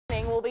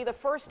Will be the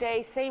first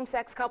day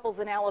same-sex couples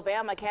in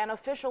Alabama can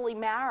officially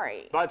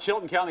marry. But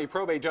Chilton County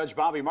Probate Judge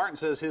Bobby Martin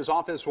says his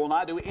office will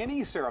not do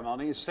any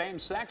ceremonies,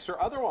 same-sex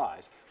or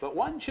otherwise. But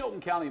one Chilton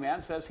County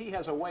man says he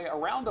has a way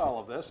around all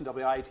of this. And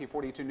WIAT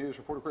 42 News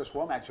reporter Chris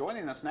Womack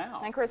joining us now.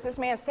 And Chris, this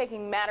man's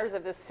taking matters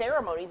of the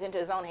ceremonies into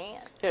his own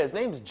hands. Yeah, his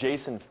name's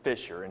Jason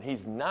Fisher, and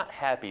he's not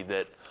happy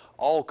that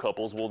all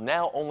couples will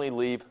now only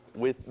leave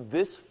with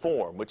this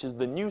form, which is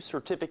the new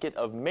certificate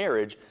of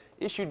marriage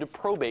issued to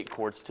probate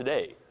courts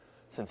today.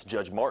 Since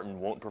Judge Martin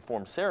won't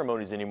perform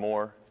ceremonies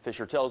anymore,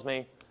 Fisher tells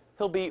me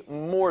he'll be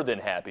more than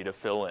happy to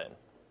fill in.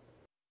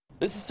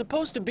 This is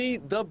supposed to be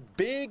the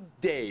big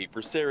day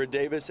for Sarah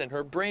Davis and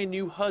her brand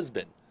new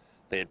husband.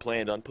 They had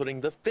planned on putting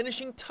the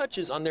finishing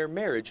touches on their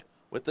marriage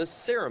with a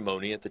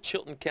ceremony at the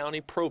Chilton County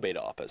Probate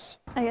Office.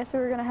 I guess we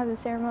were going to have the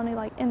ceremony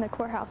like in the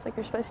courthouse like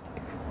you're supposed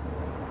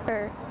to.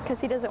 Or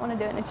because he doesn't want to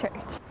do it in a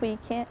church. We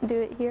can't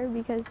do it here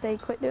because they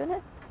quit doing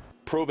it.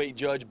 Probate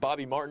Judge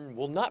Bobby Martin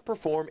will not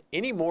perform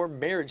any more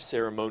marriage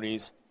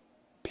ceremonies,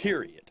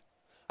 period.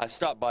 I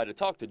stopped by to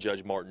talk to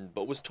Judge Martin,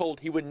 but was told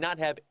he would not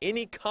have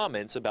any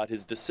comments about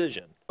his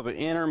decision. The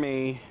inner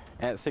me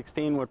at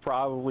 16 would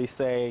probably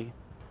say,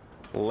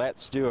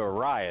 let's do a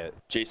riot.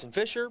 Jason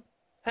Fisher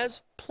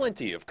has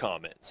plenty of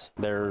comments.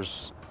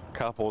 There's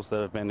couples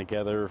that have been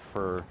together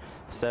for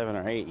 7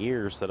 or 8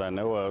 years that I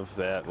know of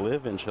that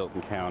live in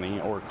Chilton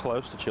County or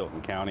close to Chilton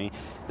County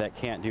that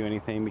can't do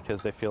anything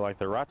because they feel like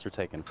their rights are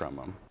taken from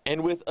them.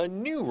 And with a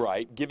new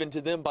right given to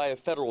them by a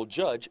federal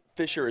judge,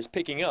 Fisher is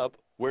picking up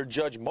where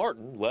Judge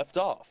Martin left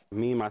off.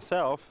 Me,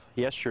 myself,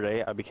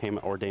 yesterday I became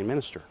an ordained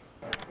minister.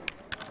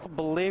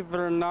 Believe it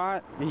or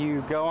not,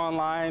 you go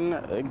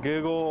online,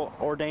 Google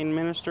ordained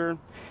minister,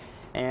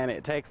 and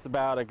it takes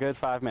about a good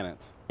 5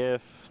 minutes.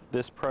 If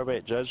this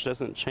probate judge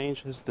doesn't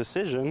change his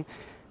decision,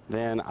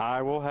 then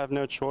I will have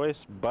no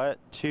choice but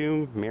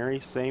to marry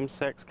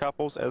same-sex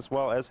couples as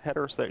well as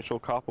heterosexual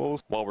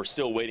couples. While we're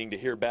still waiting to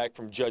hear back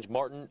from Judge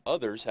Martin,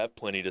 others have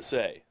plenty to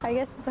say. I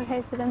guess it's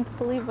okay for them to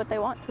believe what they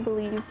want to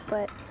believe,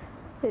 but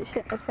it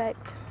shouldn't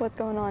affect what's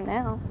going on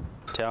now.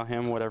 Tell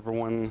him what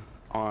everyone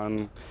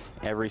on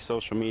every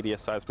social media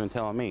site's been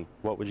telling me.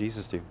 What would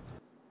Jesus do?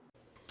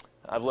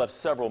 I've left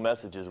several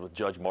messages with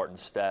Judge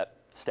Martin's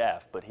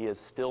staff, but he has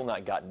still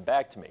not gotten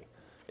back to me.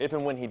 If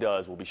and when he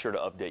does, we'll be sure to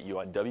update you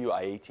on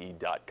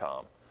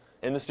WIAT.com.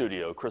 In the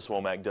studio, Chris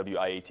Womack,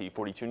 WIAT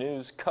 42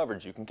 News,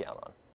 coverage you can count on.